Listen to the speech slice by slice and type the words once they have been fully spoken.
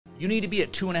you need to be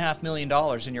at $2.5 million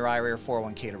in your IRA or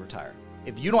 401k to retire.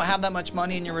 If you don't have that much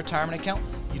money in your retirement account,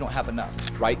 you don't have enough.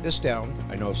 Write this down.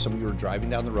 I know if some of you are driving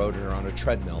down the road and are on a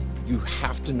treadmill, you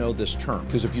have to know this term,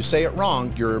 because if you say it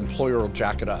wrong, your employer will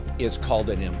jack it up. It's called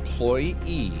an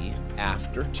employee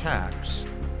after-tax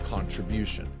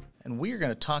contribution. And we are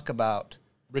going to talk about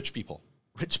Rich people.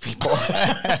 Rich people.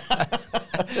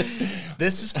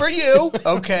 This is for you,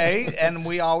 okay? And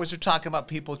we always are talking about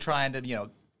people trying to,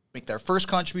 make their first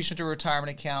contribution to a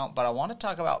retirement account, but I want to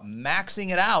talk about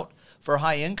maxing it out for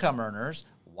high income earners,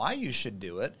 why you should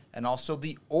do it, and also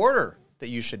the order that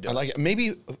you should do it. I like it.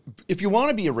 Maybe if you want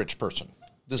to be a rich person,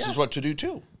 this is what to do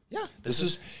too. Yeah. This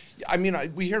is,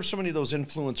 we hear so many of those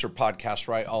influencer podcasts,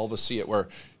 right? All of us see it where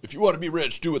if you want to be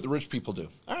rich, do what the rich people do.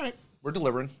 All right, we're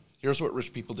delivering. Here's what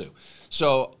rich people do.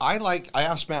 So I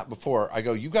asked Matt before, I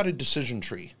go, you got a decision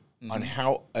tree on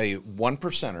how a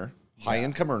 1%er, high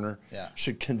income earner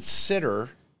should consider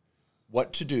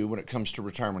what to do when it comes to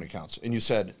retirement accounts. And you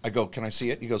said, I go, can I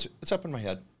see it? He goes, it's up in my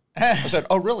head. I said,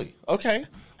 oh, really? Okay.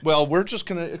 Well, we're just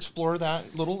going to explore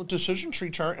that little decision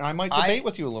tree chart, and I might debate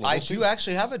with you a little. I do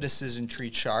actually have a decision tree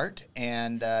chart,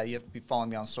 and you have to be following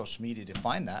me on social media to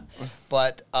find that.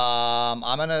 But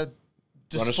I'm going to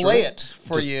display it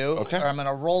for you, or I'm going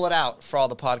to roll it out for all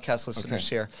the podcast listeners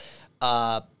here.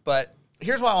 But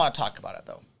here's why I want to talk about it,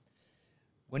 though.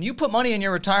 When you put money in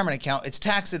your retirement account, it's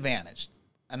tax advantaged.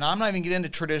 And I'm not even getting into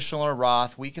traditional or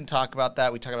Roth. We can talk about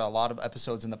that. We talk about a lot of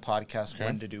episodes in the podcast,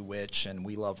 when to do which, and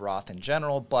we love Roth in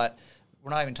general, but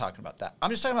we're not even talking about that. I'm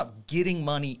just talking about getting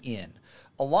money in.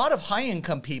 A lot of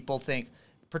high-income people think,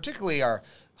 particularly our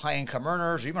high-income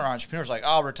earners, or even our entrepreneurs, like,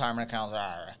 oh, retirement accounts,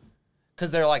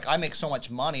 because they're like, I make so much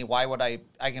money, why would I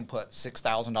can put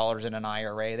 $6,000 in an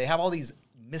IRA. They have all these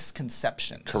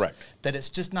misconceptions. Correct. That it's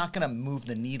just not going to move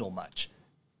the needle much.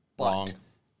 But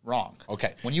wrong.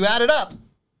 Okay. When you add it up,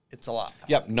 it's a lot.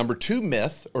 Yep. Number 2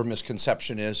 myth or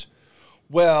misconception is,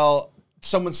 well,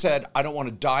 someone said, I don't want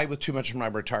to die with too much in my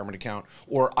retirement account,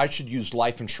 or I should use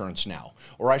life insurance now,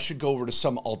 or I should go over to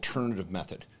some alternative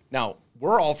method. Now,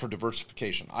 we're all for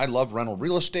diversification. I love rental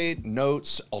real estate,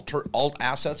 notes, alt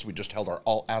assets. We just held our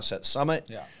alt asset summit.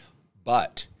 Yeah.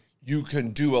 But you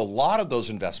can do a lot of those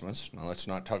investments. Now, let's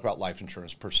not talk about life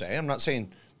insurance per se. I'm not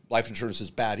saying life insurance is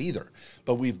bad either,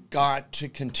 but we've got to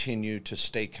continue to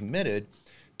stay committed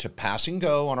to pass and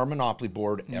go on our Monopoly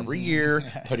board every year,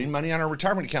 putting money on our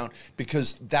retirement account,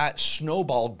 because that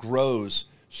snowball grows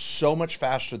so much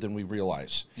faster than we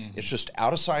realize. It's just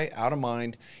out of sight, out of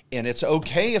mind, and it's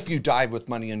okay if you die with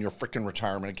money in your freaking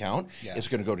retirement account. It's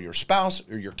going to go to your spouse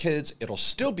or your kids. It'll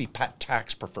still be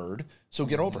tax preferred, so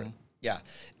get over it. Yeah,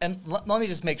 and let me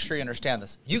just make sure you understand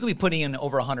this. You could be putting in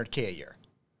over $100K a year.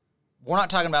 We're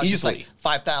not talking about easily just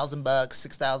like $5,000,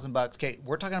 $6,000. Okay,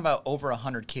 we're talking about over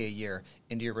 $100K a year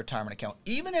into your retirement account.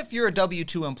 Even if you're a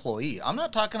W-2 employee, I'm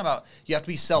not talking about you have to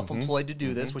be self-employed to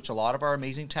do this, which a lot of our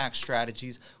amazing tax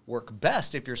strategies work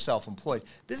best if you're self-employed.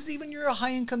 This is even you're a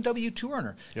high-income W-2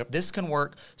 earner. This can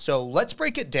work. So let's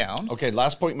break it down. Okay,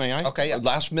 last point, may I? Okay, yeah.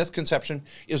 Last misconception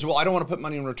is, well, I don't want to put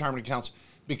money in retirement accounts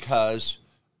because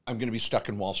I'm going to be stuck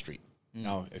in Wall Street.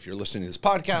 Now, if you're listening to this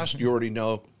podcast, you already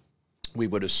know we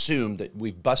would assume that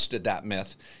we've busted that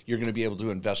myth. You're going to be able to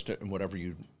invest it in whatever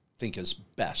you think is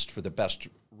best for the best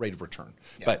rate of return.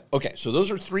 But, okay, so those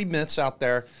are 3 myths out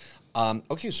there.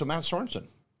 Okay, so Matt Sorensen,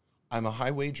 I'm a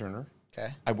high wage earner.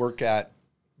 Okay. I work at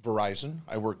Verizon.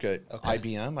 I work at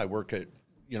IBM. I work at,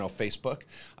 Facebook.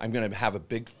 I'm going to have a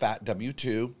big fat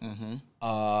W-2.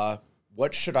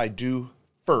 What should I do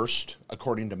first,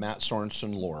 according to Matt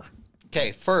Sorensen lore?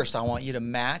 Okay, first, I want you to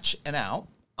match an out.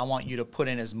 I want you to put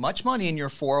in as much money in your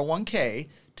 401k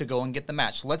to go and get the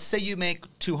match. Let's say you make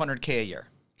 $200K a year.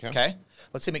 Okay?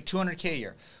 Let's say you make $200K a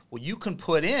year. Well, you can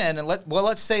put in, and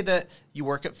let's say that you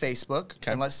work at Facebook,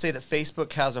 and let's say that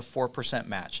Facebook has a 4%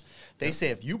 match. They say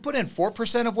if you put in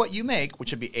 4% of what you make,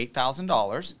 which would be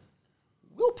 $8,000,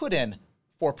 we'll put in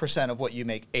 4% of what you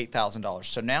make, $8,000.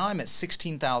 So now I'm at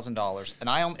 $16,000,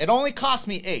 and it only cost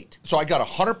me $8,000. So I got a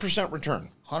 100% return.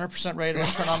 100% rate of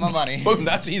return on my money. Boom,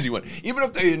 that's an easy one. Even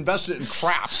if they invested in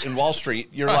crap in Wall Street,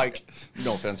 you're like,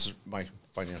 no offense, my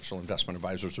financial investment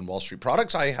advisors in Wall Street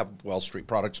products, I have Wall Street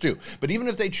products too. But even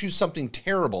if they choose something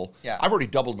terrible, I've already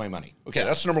doubled my money. Okay,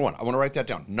 that's number 1. I want to write that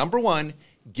down. Number 1,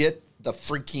 get the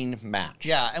freaking match.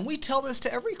 Yeah, and we tell this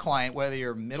to every client, whether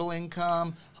you're middle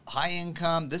income, high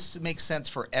income, this makes sense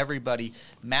for everybody.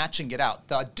 Match and get out.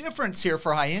 The difference here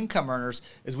for high income earners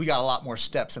is we got a lot more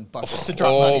steps and buckets to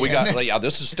drop money.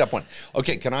 This is step 1.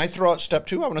 Okay, can I throw out step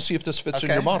 2? I want to see if this fits in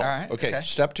your model. All right, okay,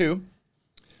 step 2,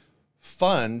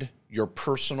 fund your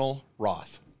personal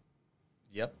Roth.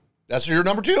 Yep. That's your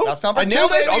number 2? That's number 2. I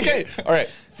nailed it? Okay. All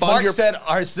right. Mark said,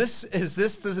 is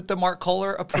this the Mark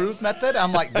Kohler approved method?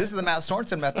 I'm like, this is the Matt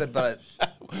Sorensen method, but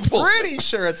pretty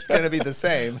sure it's going to be the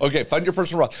same. Okay, fund your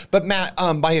personal Roth. But Matt,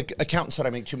 my accountant said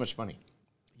I make too much money.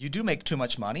 You do make too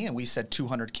much money, and we said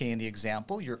 $200K in the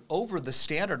example. You're over the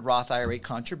standard Roth IRA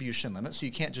contribution limit, so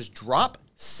you can't just drop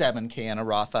 $7K in a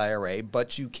Roth IRA,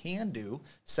 but you can do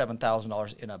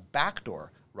 $7,000 in a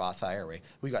backdoor Roth IRA.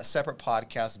 We've got separate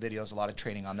podcasts, videos, a lot of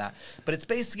training on that. But it's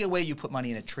basically a way you put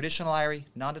money in a traditional IRA,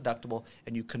 non-deductible,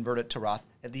 and you convert it to Roth.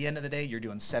 At the end of the day, you're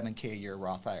doing $7K a year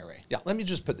Roth IRA. Yeah, let me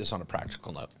just put this on a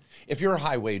practical note. If you're a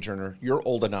high wage earner, you're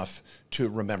old enough to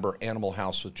remember Animal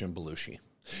House with Jim Belushi.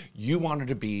 You wanted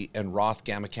to be in Roth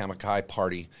Gamma Gamma Chi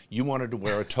party. You wanted to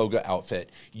wear a toga outfit.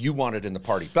 You wanted in the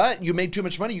party. But you made too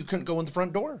much money. You couldn't go in the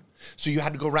front door. So you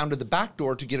had to go around to the back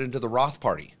door to get into the Roth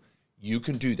party. You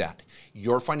can do that.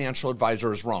 Your financial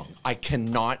advisor is wrong. I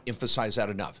cannot emphasize that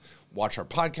enough. Watch our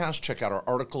podcast, check out our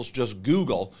articles, just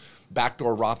Google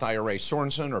Backdoor Roth IRA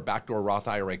Sorensen or Backdoor Roth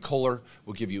IRA Kohler.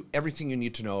 We'll give you everything you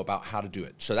need to know about how to do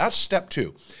it. So that's step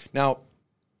 2. Now,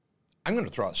 I'm going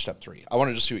to throw out step 3. I want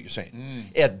to just see what you're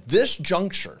saying. At this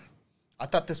juncture, I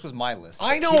thought this was my list.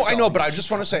 I know, but I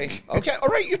just want to say, okay, all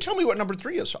right, you tell me what number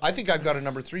 3 is. I think I've got a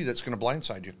number 3 that's going to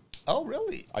blindside you. Oh,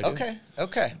 really? I do.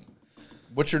 Okay.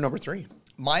 What's your number 3?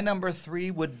 My number 3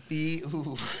 would be,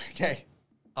 okay,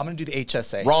 I'm going to do the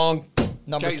HSA. Wrong.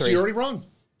 Number 3. So you're already wrong.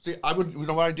 See, you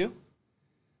know what I do?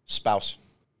 Spouse.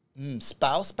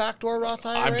 Spouse backdoor Roth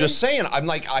IRA? I'm just saying. I'm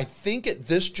like, I think at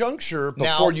this juncture,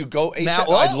 before you go HSA,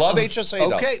 I love HSA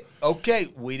though. Okay.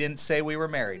 We didn't say we were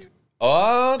married.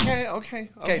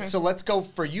 Okay. So let's go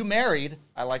for you married.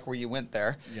 I like where you went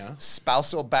there. Yeah.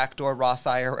 Spousal backdoor Roth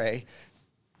IRA.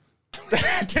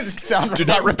 That didn't sound right. Do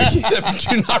not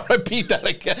repeat that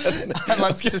again.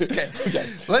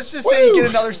 Let's just say you get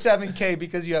another $7K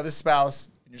because you have a spouse.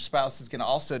 Your spouse is going to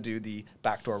also do the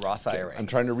backdoor Roth IRA. I'm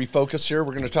trying to refocus here.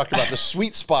 We're going to talk about the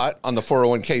sweet spot on the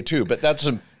 401k too, but that's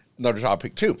another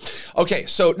topic too. Okay,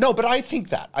 so no, but I think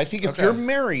if you're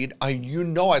married, I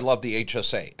love the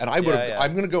HSA, and I'm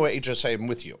going to go HSA. I'm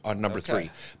with you on number 3.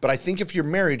 But I think if you're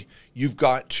married, you've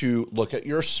got to look at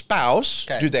your spouse.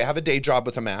 Do they have a day job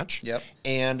with a match? Yep.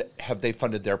 And have they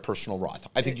funded their personal Roth?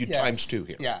 I think times 2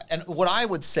 here. Yeah, and what I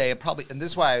would say and this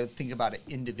is why I would think about it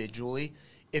individually.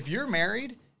 If you're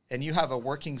married and you have a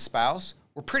working spouse,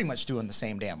 we're pretty much doing the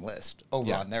same damn list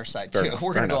over on their side too.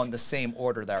 We're going to go in the same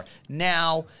order there.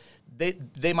 Now,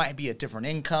 they might be at different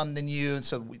income than you,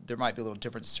 so there might be a little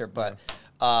difference here. But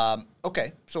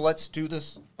okay, so let's do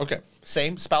this. Okay,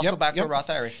 same spousal backdoor Roth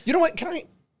IRA. You know what?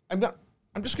 I'm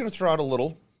just going to throw out a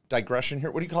little digression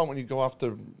here. What do you call it when you go off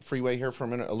the freeway here for a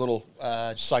minute? A little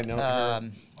side note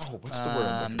here. What's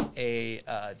the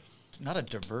word? Not a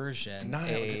diversion,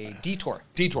 a detour.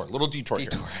 Little detour.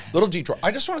 Little detour.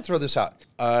 I just want to throw this out.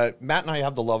 Matt and I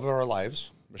have the love of our lives,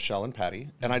 Michelle and Patty,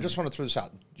 and I just want to throw this out.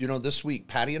 You know, this week,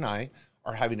 Patty and I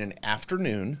are having an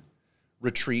afternoon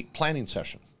retreat planning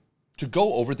session to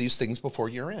go over these things before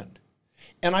year end.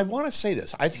 And I want to say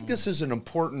this. I think this is an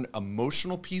important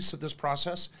emotional piece of this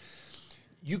process.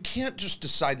 You can't just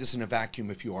decide this in a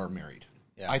vacuum if you are married.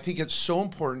 I think it's so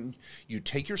important you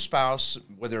take your spouse,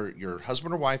 whether your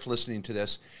husband or wife listening to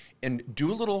this, and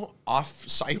do a little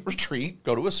off-site retreat,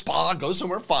 go to a spa, go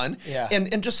somewhere fun,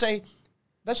 and just say,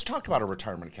 let's talk about our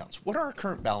retirement accounts. What are our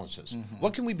current balances?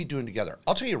 What can we be doing together?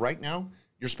 I'll tell you right now,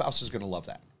 your spouse is going to love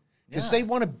that. Because they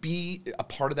want to be a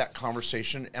part of that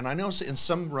conversation. And I know in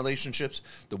some relationships,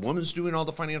 the woman's doing all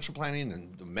the financial planning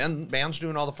and the man's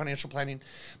doing all the financial planning.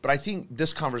 But I think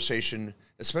this conversation,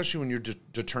 especially when you're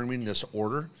determining this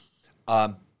order,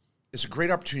 it's a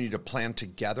great opportunity to plan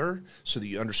together so that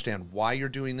you understand why you're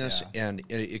doing this. And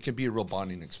it can be a real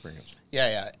bonding experience.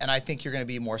 Yeah. And I think you're going to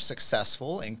be more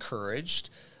successful, encouraged,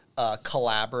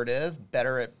 collaborative,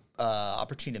 better at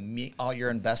opportunity to meet all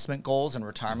your investment goals and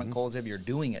retirement goals if you're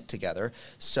doing it together.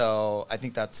 So I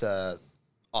think that's a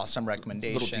awesome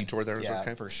recommendation. Little detour there is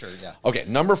okay? For sure, Okay,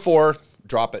 number 4,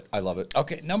 drop it. I love it.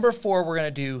 Okay, number 4, we're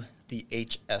going to do the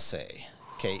HSA.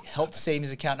 Okay, health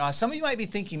savings account. Now, some of you might be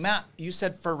thinking, Matt, you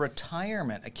said for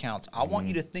retirement accounts. I want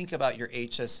you to think about your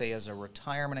HSA as a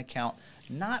retirement account,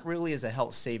 not really as a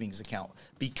health savings account,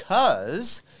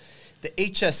 because the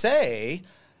HSA,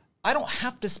 I don't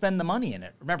have to spend the money in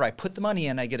it. Remember, I put the money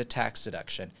in, I get a tax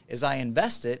deduction. As I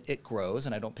invest it, it grows,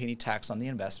 and I don't pay any tax on the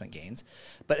investment gains.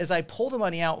 But as I pull the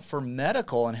money out for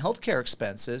medical and healthcare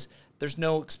expenses, there's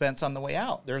no expense on the way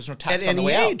out. There's no tax on the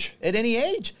way out. At any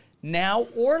age. Now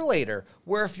or later,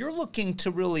 where if you're looking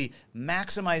to really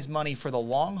maximize money for the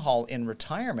long haul in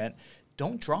retirement,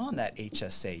 don't draw on that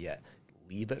HSA yet.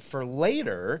 leave it for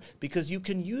later because you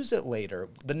can use it later.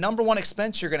 The number one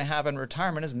expense you're going to have in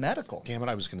retirement is medical. Damn it,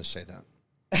 I was going to say that.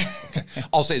 Okay.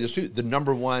 I'll say this too. The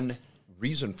number one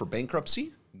reason for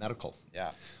bankruptcy, medical.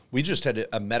 Yeah. We just had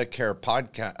a Medicare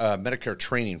podcast, Medicare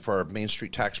training for our Main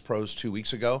Street Tax Pros 2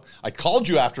 weeks ago. I called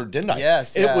you after, didn't I?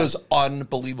 Yes. It was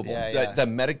unbelievable. Yeah. The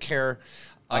Medicare.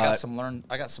 I got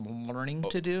some learning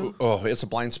to do. Oh, it's a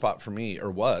blind spot for me,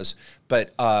 or was.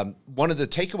 But one of the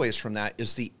takeaways from that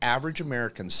is the average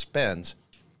American spends,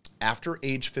 after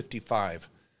age 55,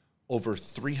 over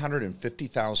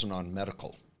 $350,000 on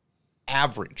medical.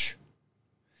 Average.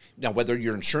 Now, whether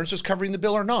your insurance is covering the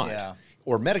bill or not,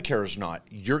 or Medicare is not,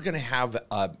 you're going to have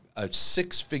a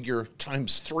six-figure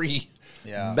times 3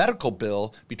 medical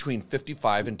bill between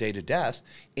 55 and date of death.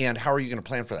 And how are you going to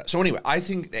plan for that? So anyway, I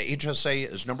think the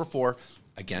HSA is number 4,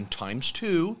 again, times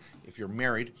 2 if you're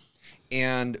married.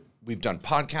 And we've done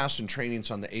podcasts and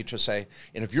trainings on the HSA.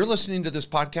 And if you're listening to this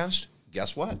podcast,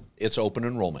 guess what? It's open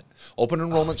enrollment. Open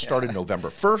enrollment started November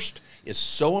 1st. It's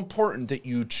so important that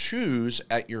you choose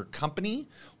at your company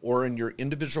or in your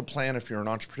individual plan, if you're an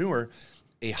entrepreneur,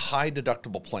 a high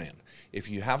deductible plan. If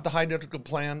you have the high deductible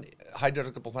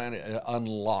plan, it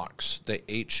unlocks the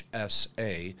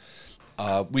HSA.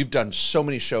 We've done so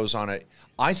many shows on it.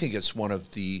 I think it's one of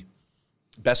the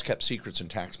best kept secrets in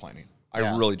tax planning.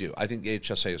 I really do. I think the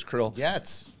HSA is critical. Yeah,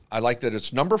 I like that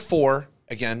it's number 4,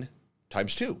 again,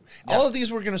 times 2. All of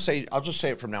these we're going to say, I'll just say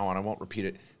it from now on, I won't repeat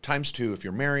it. Times 2, if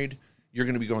you're married, you're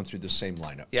going to be going through the same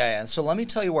lineup. Yeah. And so let me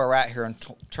tell you where we're at here in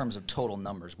terms of total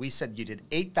numbers. We said you did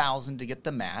 $8,000 to get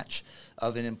the match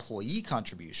of an employee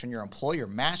contribution. Your employer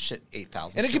matched at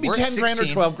 $8,000. And it could be 10 grand or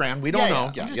 12 grand. We don't know.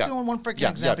 I'm just doing one freaking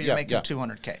example. You're making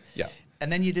 $200K. Yeah.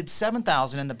 And then you did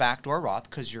 $7,000 in the backdoor Roth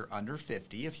because you're under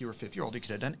 50. If you were 50-year-old, you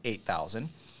could have done $8,000.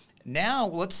 Now,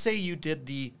 let's say you did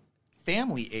the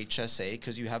family HSA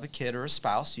because you have a kid or a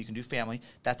spouse, so you can do family.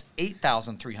 That's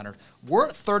 $8,300. We're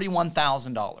at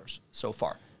 $31,000 so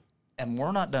far, and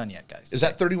we're not done yet, guys. Is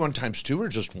that 31 times 2 or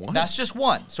just 1? That's just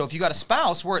 1. So if you got a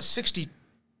spouse, we're at 60.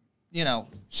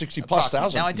 60 plus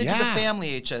thousand. Now I did do the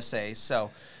family HSA, so,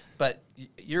 but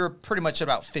you're pretty much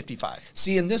about 55.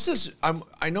 See, and this is,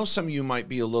 I know some of you might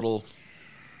be a little.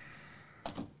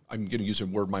 I'm going to use a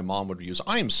word my mom would use.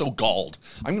 I am so galled.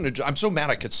 I'm so mad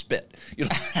I could spit.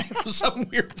 Some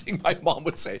weird thing my mom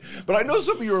would say. But I know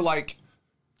some of you are like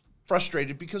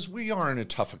frustrated because we are in a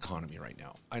tough economy right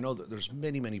now. I know that there's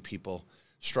many, many people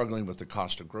struggling with the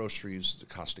cost of groceries, the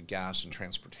cost of gas and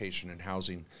transportation and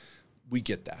housing. We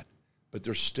get that. But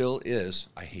there still is,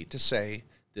 I hate to say,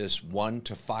 this 1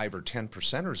 to 5 or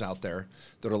 10%ers out there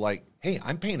that are like, hey,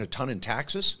 I'm paying a ton in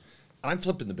taxes and I'm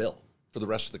flipping the bill for the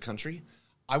rest of the country.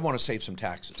 I want to save some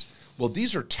taxes. Well,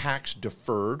 these are tax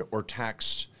deferred or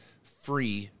tax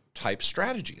free type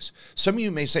strategies. Some of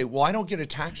you may say, well, I don't get a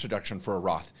tax deduction for a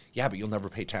Roth. Yeah, but you'll never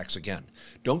pay tax again.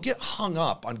 Don't get hung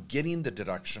up on getting the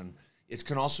deduction. It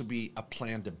can also be a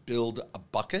plan to build a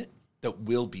bucket that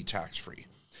will be tax free.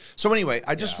 So anyway,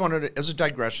 I just wanted to, as a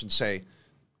digression, say,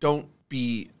 don't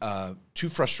be too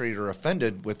frustrated or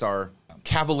offended with our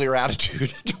cavalier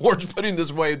attitude towards putting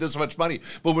this much money.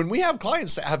 But when we have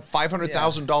clients that have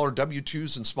 $500,000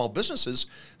 W-2s and small businesses,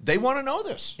 they want to know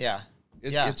this.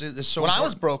 It's so when I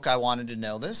was broke, I wanted to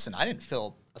know this, and I didn't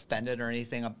feel offended or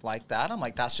anything like that. I'm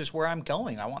like, that's just where I'm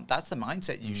going. That's the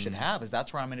mindset you should have, is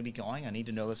that's where I'm going to be going. I need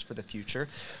to know this for the future.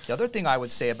 The other thing I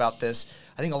would say about this,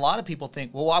 I think a lot of people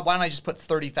think, well, why don't I just put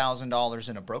 $30,000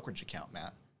 in a brokerage account,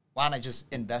 Matt? Why don't I just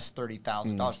invest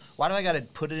 $30,000? Why do I got to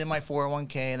put it in my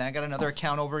 401k, and then I got another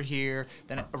account over here,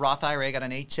 then a Roth IRA, I got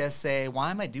an HSA.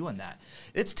 Why am I doing that?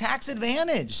 It's tax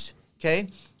advantaged, okay?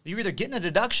 You're either getting a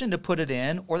deduction to put it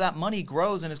in, or that money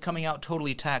grows and is coming out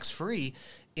totally tax-free.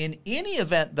 In any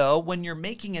event, though, when you're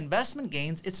making investment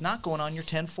gains, it's not going on your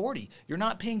 1040. You're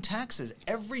not paying taxes.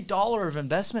 Every dollar of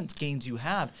investment gains you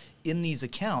have in these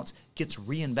accounts gets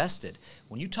reinvested.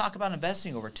 When you talk about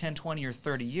investing over 10, 20, or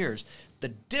 30 years, the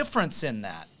difference in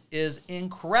that is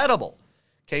incredible.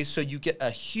 Okay, so you get a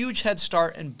huge head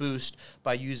start and boost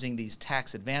by using these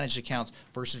tax advantage accounts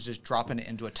versus just dropping it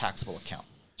into a taxable account.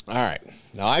 All right.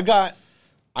 Now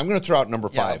I'm going to throw out number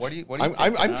 5. What do you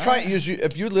I'm trying to use you.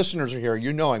 If you listeners are here,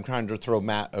 you know I'm trying to throw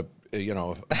Matt a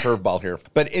curveball here.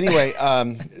 But anyway,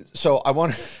 so I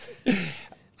want to.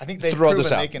 I think they've proven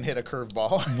they can hit a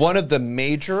curveball. One of the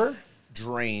major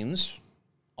drains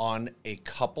on a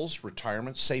couple's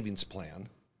retirement savings plan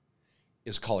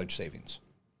is college savings.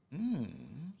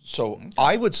 So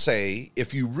I would say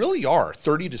if you really are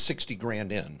 30 to 60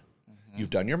 grand in, you've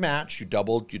done your match, you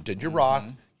doubled, you did your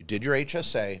Roth, you did your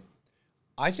HSA,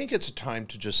 I think it's a time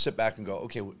to just sit back and go,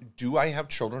 okay, do I have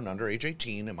children under age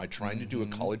 18? Am I trying to do a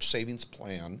college savings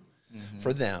plan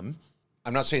for them?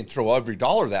 I'm not saying throw every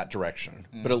dollar that direction,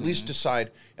 but at least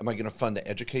decide, am I going to fund the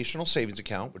educational savings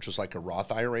account, which is like a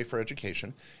Roth IRA for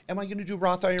education? Am I going to do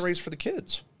Roth IRAs for the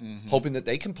kids, hoping that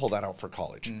they can pull that out for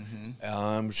college?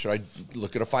 Should I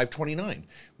look at a 529?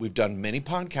 We've done many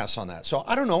podcasts on that. So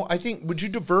I don't know. I think, would you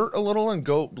divert a little and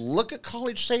go look at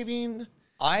college saving?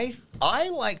 I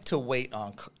like to wait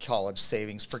on college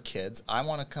savings for kids. I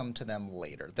want to come to them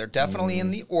later. They're definitely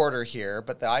in the order here,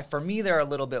 but for me, they're a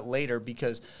little bit later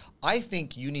because I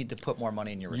think you need to put more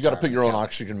money in your retirement. You got to put your own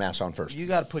oxygen mask on first. You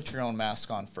got to put your own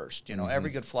mask on first. You know, every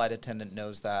good flight attendant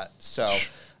knows that. So,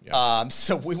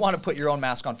 so we want to put your own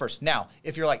mask on first. Now,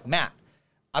 if you're like, Matt,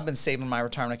 I've been saving my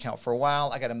retirement account for a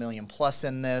while. I got $1 million plus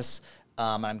in this.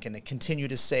 I'm going to continue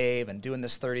to save and doing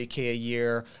this $30K a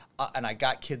year. And I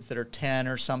got kids that are 10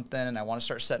 or something, and I want to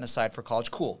start setting aside for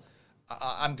college. Cool.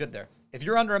 I'm good there. If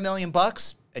you're under $1 million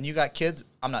and you got kids,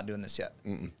 I'm not doing this yet.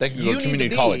 They can go to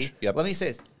community college. Let me say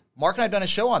this. Mark and I have done a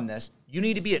show on this. You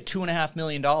need to be at $2.5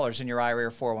 million in your IRA or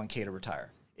 401k to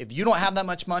retire. If you don't have that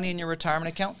much money in your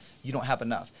retirement account, you don't have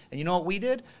enough. And you know what we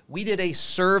did? We did a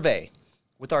survey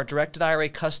with our Directed IRA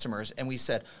customers, and we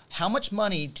said, how much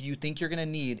money do you think you're going to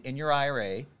need in your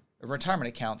IRA or retirement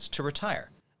accounts to retire?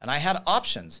 And I had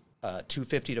options,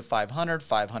 250 to 500,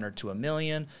 500 to $1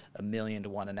 million, $1 million to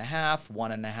 1.5,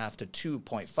 1.5 to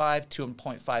 2.5,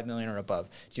 2.5 million or above.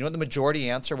 Do you know what the majority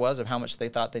answer was of how much they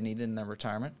thought they needed in their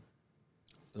retirement?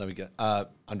 Let me get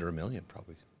under $1 million,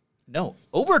 probably. No,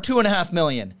 over 2.5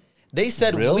 million. They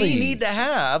said we need to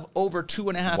have over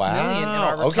 2.5 million in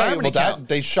our retirement account.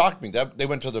 They shocked me. They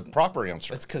went to the proper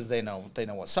answer. It's because they know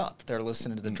what's up. They're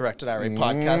listening to the Directed IRA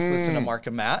podcast, listen to Mark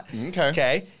and Matt.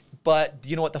 Okay. But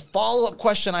you know what? The follow-up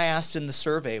question I asked in the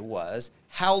survey was,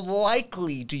 how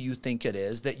likely do you think it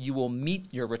is that you will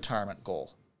meet your retirement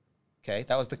goal? Okay.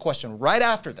 That was the question right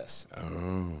after this.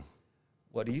 Oh.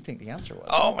 What do you think the answer was?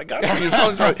 Oh my gosh!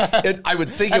 I would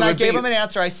think. And I gave him an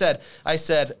answer. I said,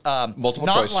 multiple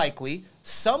not choice. likely,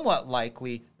 somewhat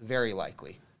likely, very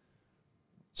likely.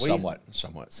 Somewhat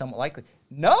likely.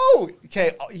 No.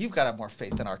 Okay, you've got to have more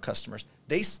faith in our customers.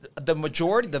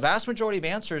 The vast majority of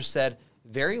answers said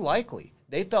very likely.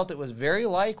 They felt it was very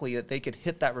likely that they could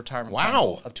hit that retirement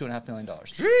goal of $2.5 million.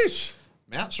 Jeez.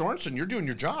 Matt Sorensen, you're doing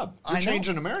your job. You're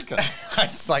changing America. I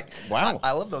was like, wow.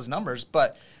 I love those numbers,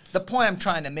 but the point I'm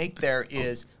trying to make there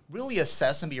is really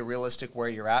assess and be realistic where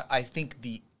you're at. I think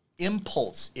the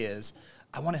impulse is,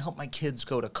 I want to help my kids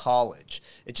go to college.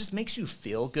 It just makes you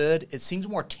feel good. It seems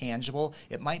more tangible.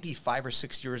 It might be 5 or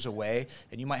 6 years away,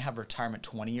 and you might have retirement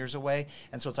 20 years away.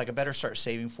 And so it's like, I better start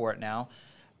saving for it now.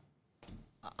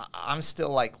 I'm still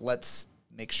like, let's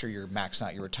make sure you're maxing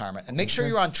out your retirement. And make sure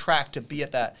you're on track to be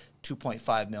at that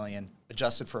 2.5 million,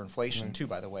 adjusted for inflation too,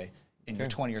 by the way, in your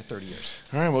 20 or 30 years.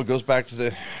 All right, well, it goes back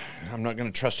to I'm not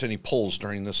going to trust any polls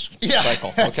during this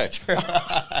cycle. Okay.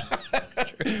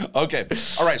 Okay.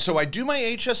 All right, so I do my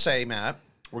HSA, Matt.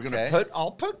 We're going to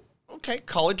I'll put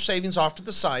college savings off to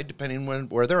the side, depending on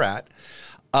where they're at.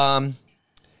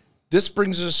 This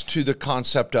brings us to the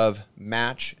concept of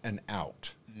match and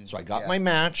out. So I got my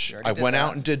match. I went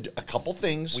out and did a couple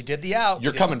things. We did the out.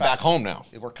 You're coming back home now.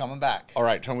 We're coming back. All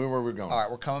right, tell me where we're going. All right,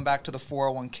 we're coming back to the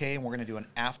 401k, and we're going to do an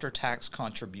after-tax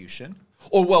contribution.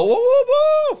 Oh, well,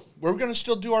 whoa. We're going to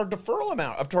still do our deferral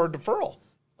amount, up to our deferral. Well,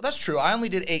 that's true. I only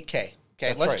did 8K.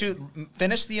 Okay, let's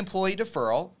finish the employee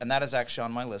deferral, and that is actually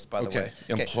on my list, by the way.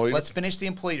 Okay, let's finish the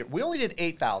employee. We only did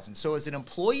 8,000. So as an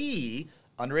employee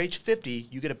under age 50,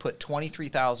 you get to put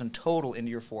 23,000 total into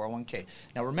your 401k.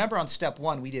 Now remember, on step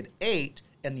 1, we did 8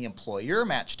 and the employer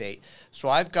matched 8. So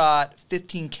I've got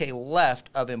 15K left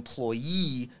of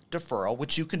employee deferral,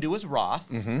 which you can do as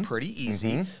Roth. Pretty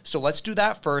easy. So let's do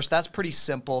that first. That's pretty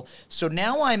simple. So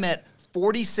now I'm at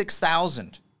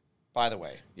 46,000. By the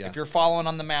way, if you're following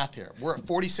on the math here, we're at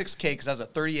 46K because I was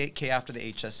at 38K after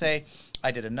the HSA.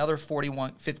 I did another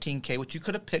 15K, which you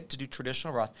could have picked to do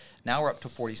traditional Roth. Now we're up to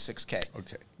 46K.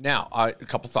 Okay. Now, a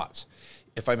couple thoughts,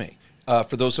 if I may.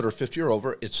 For those that are 50 or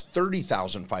over, it's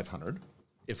 30,500.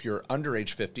 If you're under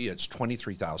age 50, it's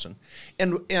 23,000.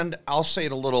 And I'll say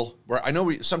it a little where I know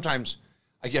sometimes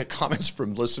I get comments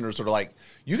from listeners that are like,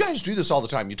 "You guys do this all the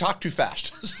time. You talk too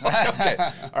fast." So, okay.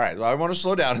 All right. Well, I want to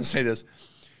slow down and say this.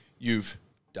 You've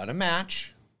done a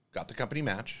match, got the company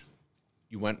match.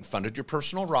 You went and funded your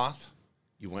personal Roth.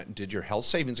 You went and did your health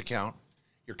savings account.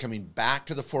 You're coming back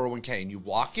to the 401k, and you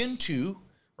walk into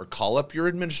or call up your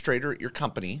administrator at your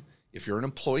company, if you're an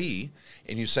employee,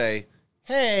 and you say,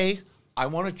 "Hey, I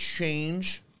want to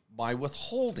change my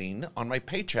withholding on my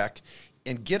paycheck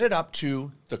and get it up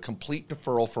to the complete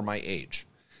deferral for my age.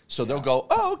 So they'll go,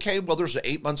 oh, okay, well, there's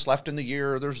 8 months left in the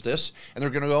year, there's this, and they're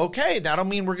going to go, okay, that'll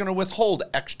mean we're going to withhold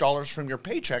X dollars from your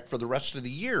paycheck for the rest of the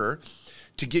year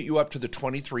to get you up to the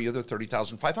 23 or the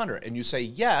 30,500. And you say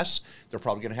yes, they're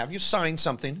probably going to have you sign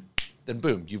something, then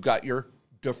boom, you've got your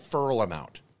deferral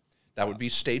amount. That would be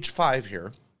stage 5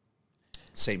 here.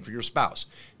 Same for your spouse.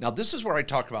 Now, this is where I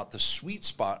talk about the sweet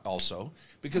spot also,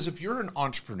 because if you're an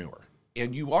entrepreneur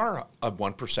and you are a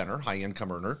 1%er, high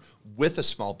income earner with a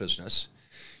small business,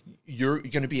 you're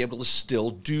going to be able to still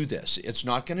do this. It's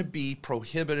not going to be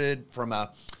prohibited from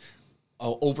a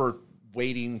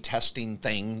overweighting testing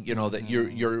thing, you know, that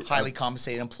you're highly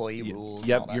compensated employee rules.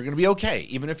 Yep, you're going to be okay.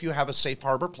 Even if you have a safe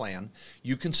harbor plan,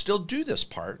 you can still do this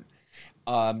part.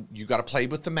 You got to play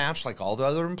with the match like all the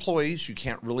other employees. You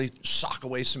can't really sock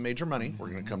away some major money. We're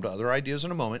going to come to other ideas in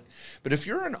a moment. But if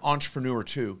you're an entrepreneur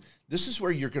too, this is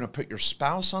where you're going to put your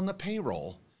spouse on the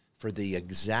payroll for the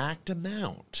exact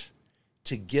amount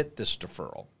to get this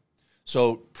deferral.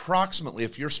 So approximately,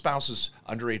 if your spouse is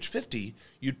under age 50,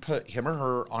 you'd put him or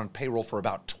her on payroll for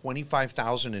about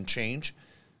 $25,000 and change.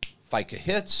 FICA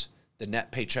hits, the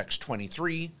net paycheck's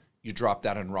 23. You drop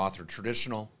that in Roth or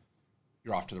traditional,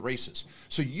 you're off to the races.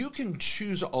 So you can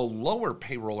choose a lower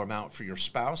payroll amount for your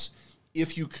spouse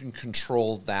if you can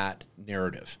control that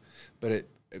narrative. But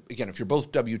again, if you're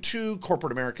both W-2,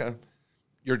 corporate America,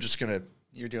 you're just going to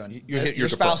your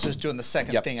spouse is doing the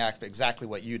second thing, exactly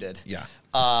what you did. Yeah.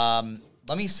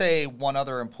 Let me say one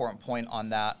other important point on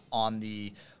that, on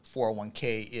the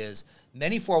 401k, is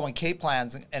many 401k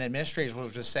plans and administrators will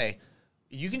just say,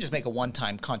 you can just make a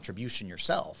one-time contribution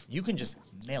yourself. You can just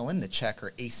mail in the check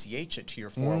or ACH it to your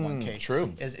 401k.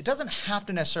 True. It doesn't have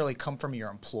to necessarily come from your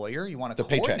employer. You want to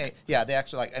coordinate. Paycheck. Yeah, they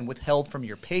actually and withheld from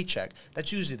your paycheck.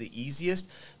 That's usually the easiest.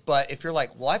 But if you're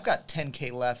like, well, I've got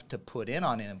 $10K left to put in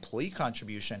on an employee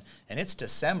contribution, and it's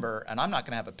December, and I'm not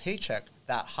going to have a paycheck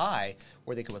that high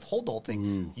where they can withhold the whole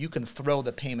thing, you can throw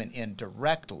the payment in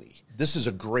directly. This is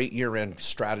a great year-end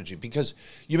strategy because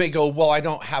you may go, well, I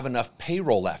don't have enough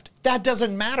payroll left. That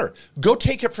doesn't matter. Go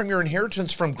take it from your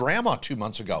inheritance from grandma 2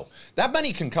 months ago. That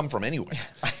money can come from anywhere.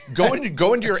 Go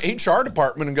into your HR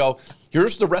department and go,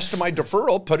 here's the rest of my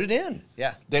deferral, put it in.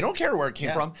 Yeah. They don't care where it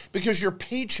came from because your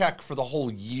paycheck for the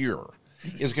whole year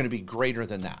is going to be greater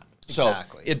than that.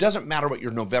 Exactly. So it doesn't matter what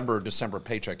your November or December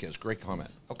paycheck is. Great comment.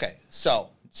 Okay, so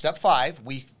step 5,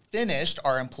 we finished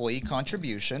our employee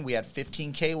contribution. We had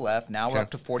 15K left. Now we're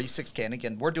up to 46K. And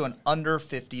again, we're doing under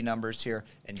 50 numbers here.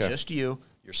 And just your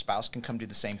spouse can come do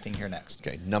the same thing here next.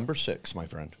 Okay, number 6, my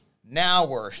friend. Now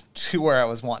we're to where I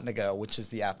was wanting to go, which is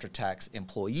the after-tax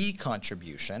employee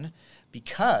contribution,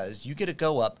 because you get to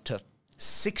go up to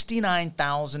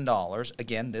 $69,000.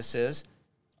 Again, this is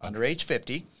under age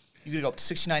 50. You get to go up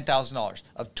to $69,000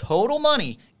 of total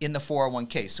money in the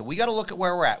 401k. So we got to look at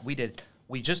where we're at. We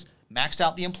just maxed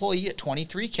out the employee at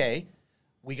 23K.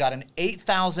 We got an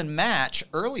 $8,000 match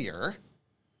earlier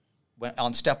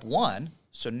on step 1.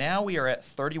 So now we are at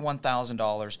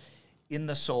 $31,000 in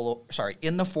the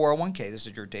 401k. This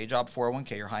is your day job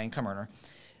 401k, your high income earner.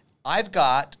 I've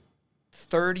got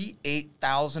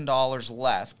 $38,000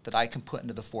 left that I can put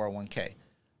into the 401k.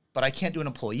 But I can't do an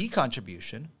employee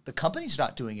contribution. The company's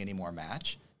not doing any more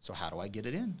match. So how do I get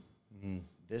it in?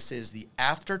 This is the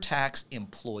after-tax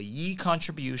employee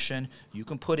contribution. You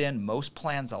can put in. Most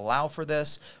plans allow for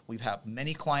this. We've had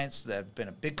many clients that have been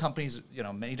at big companies,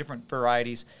 many different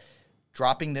varieties,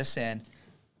 dropping this in.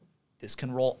 This can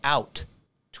roll out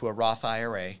to a Roth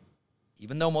IRA.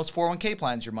 Even though most 401k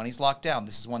plans, your money's locked down,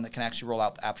 this is one that can actually roll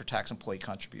out the after-tax employee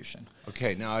contribution.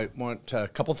 Okay, now I want a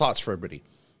couple thoughts for everybody.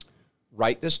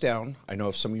 Write this down. I know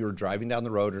if some of you are driving down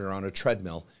the road or on a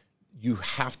treadmill, you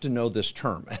have to know this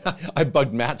term. I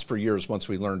bugged Matt's for years once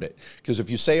we learned it, because if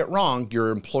you say it wrong, your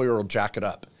employer will jack it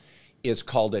up. It's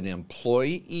called an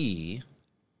employee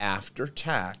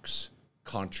after-tax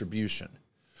contribution,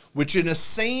 which in a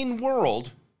sane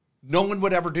world, no one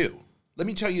would ever do. Let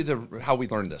me tell you how we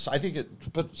learned this. I think to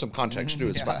put some context to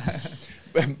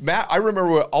it. Matt, I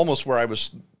remember almost where I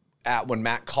was at when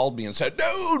Matt called me and said,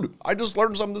 dude, I just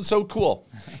learned something so cool.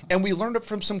 And we learned it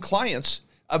from some clients,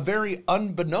 a very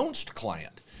unbeknownst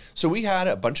client. So we had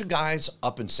a bunch of guys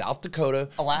up in South Dakota.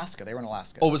 Alaska. They were in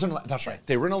Alaska. Oh, that's right.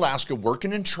 They were in Alaska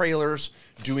working in trailers,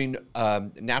 doing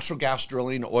natural gas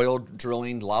drilling, oil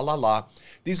drilling, la.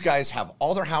 These guys have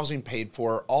all their housing paid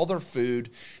for, all their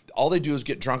food. All they do is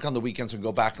get drunk on the weekends and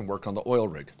go back and work on the oil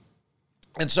rig.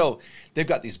 And so they've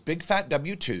got these big fat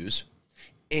W-2s.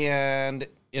 And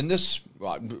in this,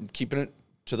 I'm keeping it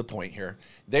to the point here.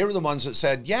 They were the ones that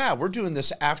said, yeah, we're doing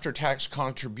this after-tax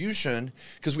contribution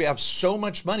because we have so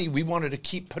much money. We wanted to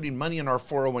keep putting money in our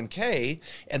 401k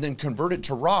and then convert it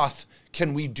to Roth.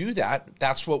 Can we do that?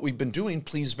 That's what we've been doing.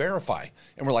 Please verify.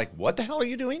 And we're like, what the hell are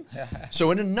you doing?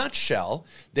 So in a nutshell,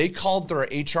 they called their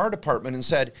HR department and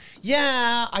said,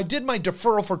 yeah, I did my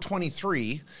deferral for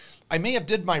 23. I may have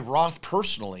did my Roth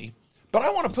personally, but I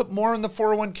want to put more in the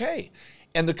 401k.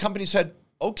 And the company said,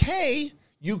 okay,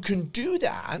 you can do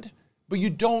that, but you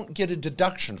don't get a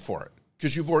deduction for it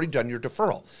because you've already done your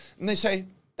deferral. And they say,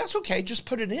 that's okay, just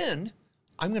put it in.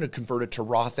 I'm going to convert it to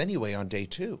Roth anyway on day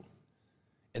 2.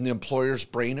 And the employer's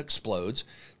brain explodes.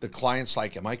 The client's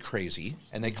like, am I crazy?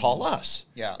 And they call us.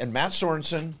 Yeah. And Matt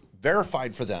Sorensen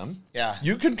verified for them. Yeah.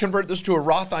 You can convert this to a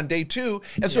Roth on day 2.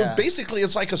 And so basically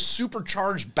it's like a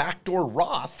supercharged backdoor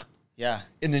Roth. Yeah.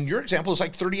 And in your example, it's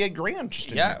like 38 grand.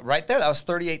 Just right there. That was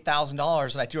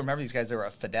 $38,000. And I do remember these guys, they were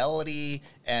at Fidelity,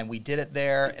 and we did it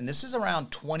there. And this is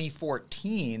around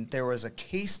 2014. There was a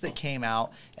case that came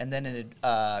out, and then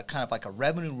kind of like a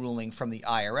revenue ruling from the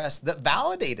IRS that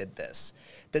validated this,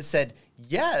 that said,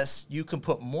 yes, you can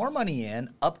put more money in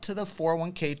up to the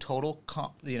 401k total,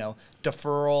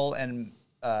 deferral and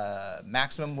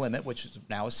maximum limit, which is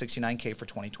now is $69K for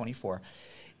 2024.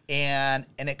 And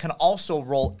it can also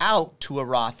roll out to a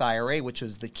Roth IRA, which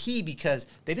was the key because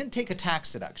they didn't take a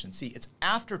tax deduction. See, it's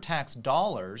after-tax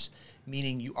dollars,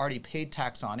 meaning you already paid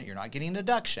tax on it. You're not getting a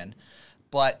deduction,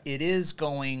 but it is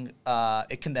going,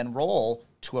 it can then roll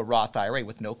to a Roth IRA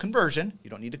with no conversion. You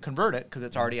don't need to convert it because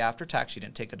it's already after tax. You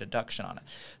didn't take a deduction on it.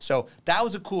 So that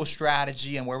was a cool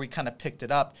strategy and where we kind of picked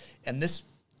it up. And this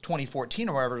 2014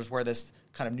 or wherever is where this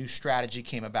kind of new strategy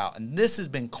came about. And this has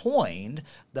been coined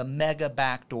the mega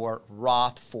backdoor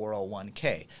Roth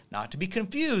 401k. Not to be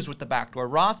confused with the backdoor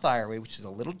Roth IRA, which is a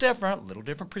little different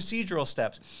procedural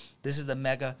steps. This is the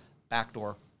mega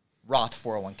backdoor Roth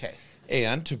 401k.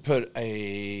 And to put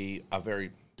a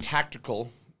very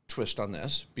tactical twist on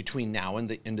this, between now and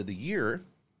the end of the year,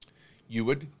 you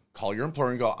would call your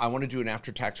employer and go, I want to do an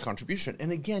after-tax contribution.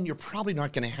 And again, you're probably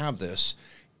not going to have this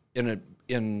with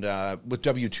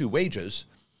W-2 wages.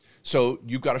 So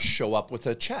you've got to show up with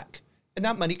a check. And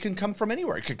that money can come from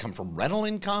anywhere. It could come from rental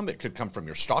income. It could come from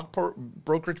your stock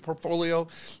brokerage portfolio.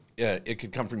 It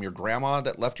could come from your grandma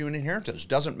that left you an inheritance.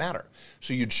 Doesn't matter.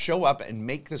 So you'd show up and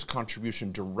make this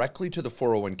contribution directly to the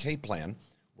 401k plan,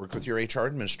 work with your HR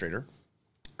administrator,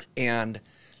 and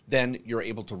then you're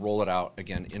able to roll it out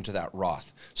again into that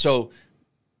Roth. So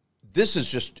this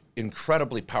is just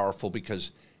incredibly powerful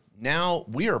because now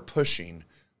we are pushing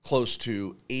close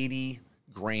to 80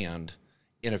 grand.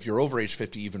 And if you're over age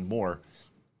 50, even more,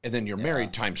 and then you're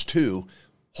married times 2,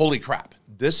 holy crap.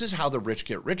 This is how the rich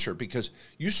get richer because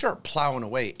you start plowing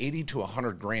away 80 to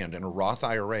 100 grand in a Roth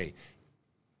IRA.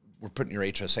 We're putting your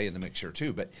HSA in the mix here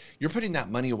too, but you're putting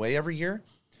that money away every year.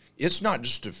 It's not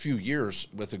just a few years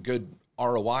with a good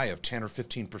ROI of 10 or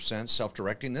 15%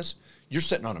 self-directing this. You're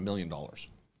sitting on $1 million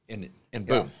and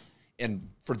boom. And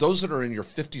for those that are in your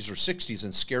 50s or 60s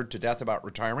and scared to death about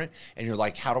retirement and you're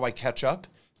like, how do I catch up?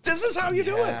 This is how you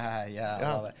do it. Yeah, I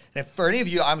love it. And if for any of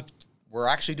you, we're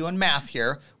actually doing math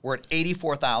here. We're at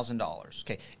 $84,000.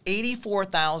 Okay,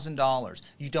 $84,000.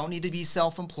 You don't need to be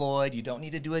self-employed. You don't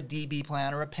need to do a DB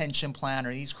plan or a pension plan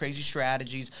or these crazy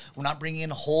strategies. We're not bringing in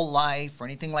whole life or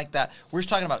anything like that. We're just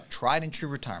talking about tried and true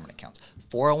retirement accounts,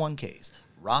 401ks,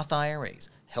 Roth IRAs,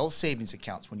 health savings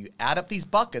accounts. When you add up these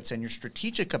buckets and you're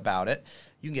strategic about it,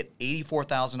 you can get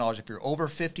 $84,000. If you're over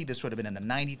 50, this would have been in the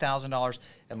 $90,000.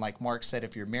 And like Mark said,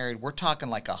 if you're married, we're talking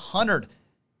like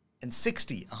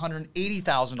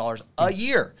 $180,000 a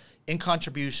year in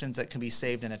contributions that can be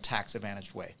saved in a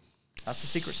tax-advantaged way. That's the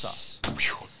secret sauce.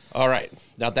 All right.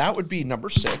 Now that would be number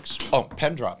 6. Oh,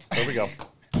 pen drop. There we go.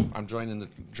 I'm joining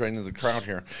the crowd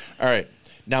here. All right.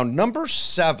 Now number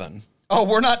 7. Oh,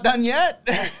 we're not done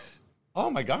yet?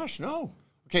 Oh my gosh, no.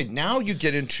 Okay, now you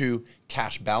get into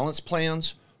cash balance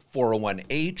plans,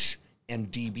 401h,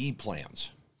 and DB plans.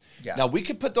 Yeah. Now, we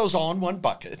could put those all in one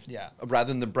bucket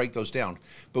rather than break those down.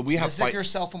 But we have... As if you're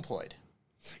self-employed.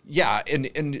 Yeah,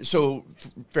 and so,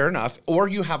 fair enough. Or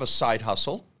you have a side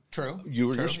hustle. True.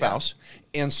 You or your spouse.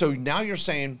 Yeah. And so now you're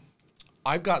saying,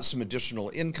 I've got some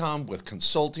additional income with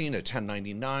consulting, a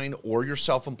 1099, or you're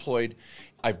self-employed.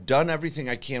 I've done everything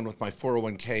I can with my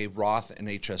 401k, Roth, and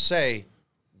HSA.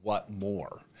 What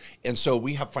more? And so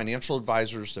we have financial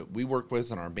advisors that we work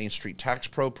with in our Main Street Tax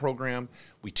Pro program.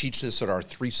 We teach this at our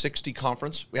 360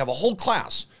 conference. We have a whole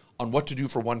class on what to do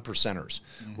for 1%ers.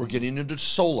 We're getting into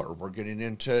solar. We're getting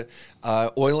into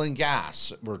oil and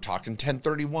gas. We're talking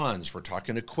 1031s. We're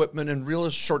talking equipment and real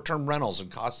short-term rentals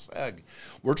and cost seg.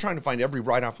 We're trying to find every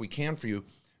write-off we can for you.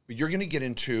 But you're going to get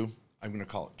into, I'm going to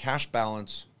call it cash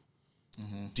balance,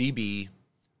 DB,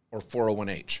 or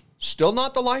 401h. Still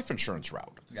not the life insurance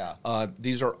route. Yeah.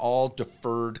 These are all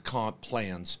deferred comp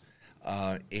plans,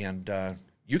 and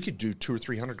you could do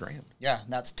 $200,000 or $300,000. Yeah,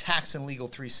 and that's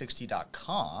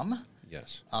taxandlegal360.com.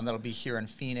 Yes. That'll be here in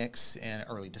Phoenix in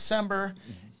early December.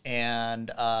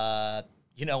 And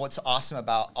you know what's awesome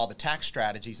about all the tax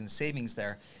strategies and savings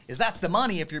there is that's the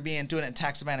money, if you're doing it in a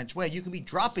tax advantage way, you can be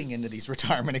dropping into these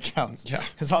retirement accounts. Yeah.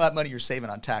 Because all that money you're saving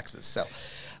on taxes. So,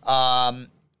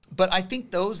 but I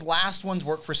think those last ones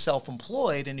work for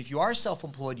self-employed. And if you are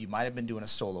self-employed, you might have been doing a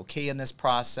solo K in this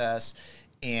process.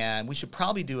 And we should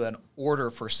probably do an order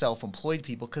for self-employed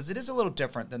people because it is a little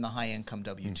different than the high-income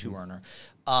W-2 earner.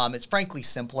 It's frankly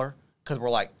simpler because we're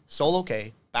like solo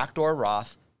K, backdoor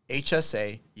Roth,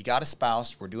 HSA, you got a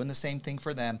spouse, we're doing the same thing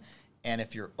for them. And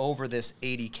if you're over this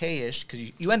 80K-ish,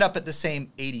 because you end up at the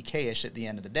same 80K-ish at the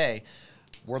end of the day,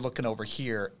 we're looking over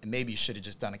here, and maybe you should have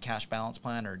just done a cash balance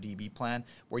plan or a DB plan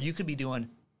where you could be doing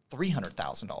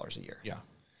 $300,000 a year. Yeah.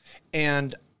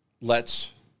 And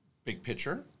let's, big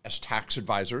picture, as tax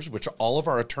advisors, which all of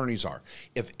our attorneys are,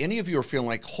 if any of you are feeling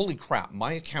like, holy crap,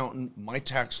 my accountant, my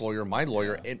tax lawyer, my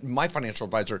lawyer, and my financial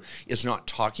advisor is not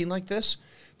talking like this,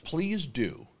 please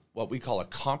do what we call a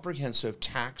comprehensive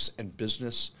tax and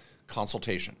business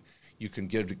consultation. You can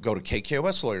go to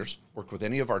KKOS Lawyers, work with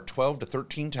any of our 12 to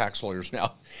 13 tax lawyers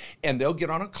now, and they'll get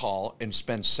on a call and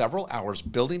spend several hours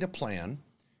building a plan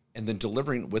and then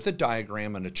delivering it with a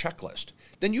diagram and a checklist.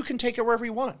 Then you can take it wherever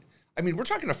you want. I mean, we're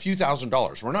talking a few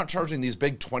 $1,000s. We're not charging these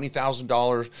big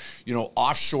 $20,000,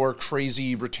 offshore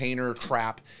crazy retainer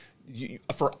crap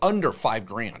for under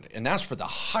 $5,000. And that's for the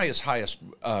highest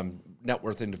net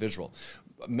worth individual.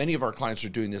 Many of our clients are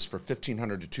doing this for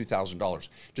 $1,500 to $2,000.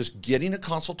 Just getting a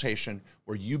consultation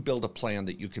where you build a plan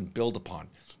that you can build upon.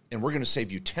 And we're going to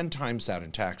save you 10 times that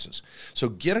in taxes. So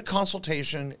get a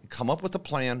consultation, come up with a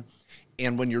plan.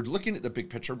 And when you're looking at the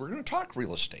big picture, we're going to talk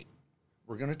real estate.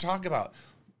 We're going to talk about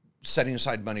setting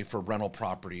aside money for rental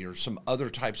property or some other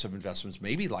types of investments,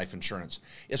 maybe life insurance.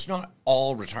 It's not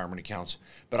all retirement accounts,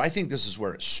 but I think this is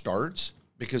where it starts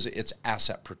because it's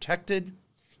asset protected.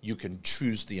 You can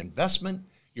choose the investment.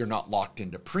 You're not locked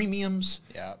into premiums.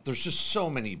 Yeah. There's just so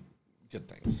many good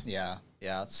things. Yeah.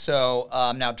 So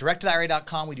now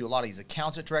directedira.com, we do a lot of these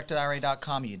accounts at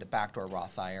directedira.com. You need the backdoor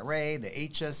Roth IRA, the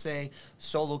HSA,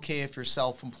 solo K if you're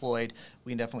self-employed.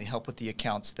 We can definitely help with the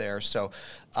accounts there. So,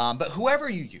 but whoever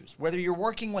you use, whether you're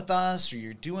working with us or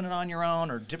you're doing it on your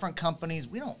own or different companies,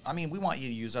 we want you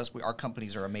to use us. Our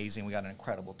companies are amazing. We got an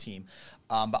incredible team.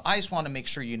 But I just want to make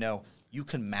sure you know you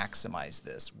can maximize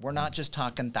this. We're not just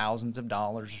talking thousands of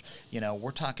dollars.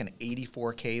 We're talking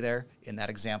 84K there in that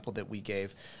example that we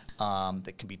gave.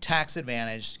 That can be tax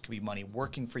advantaged, can be money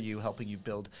working for you, helping you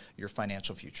build your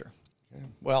financial future. Okay.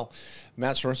 Well,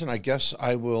 Matt Sorensen, I guess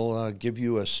I will give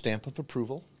you a stamp of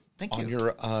approval. Thank you. On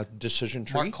your decision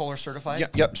tree. Mark Kohler certified?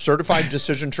 Yep, certified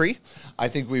decision tree. I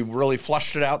think we really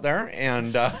flushed it out there.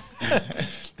 And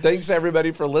thanks, everybody,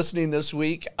 for listening this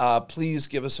week. Please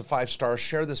give us a 5-star.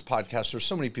 Share this podcast. There's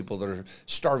so many people that are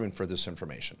starving for this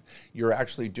information. You're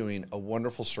actually doing a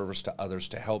wonderful service to others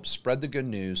to help spread the good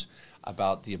news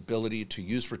about the ability to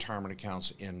use retirement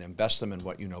accounts and invest them in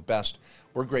what you know best.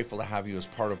 We're grateful to have you as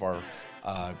part of our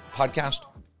podcast.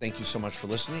 Thank you so much for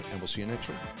listening, and we'll see you next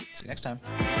week. See you next time.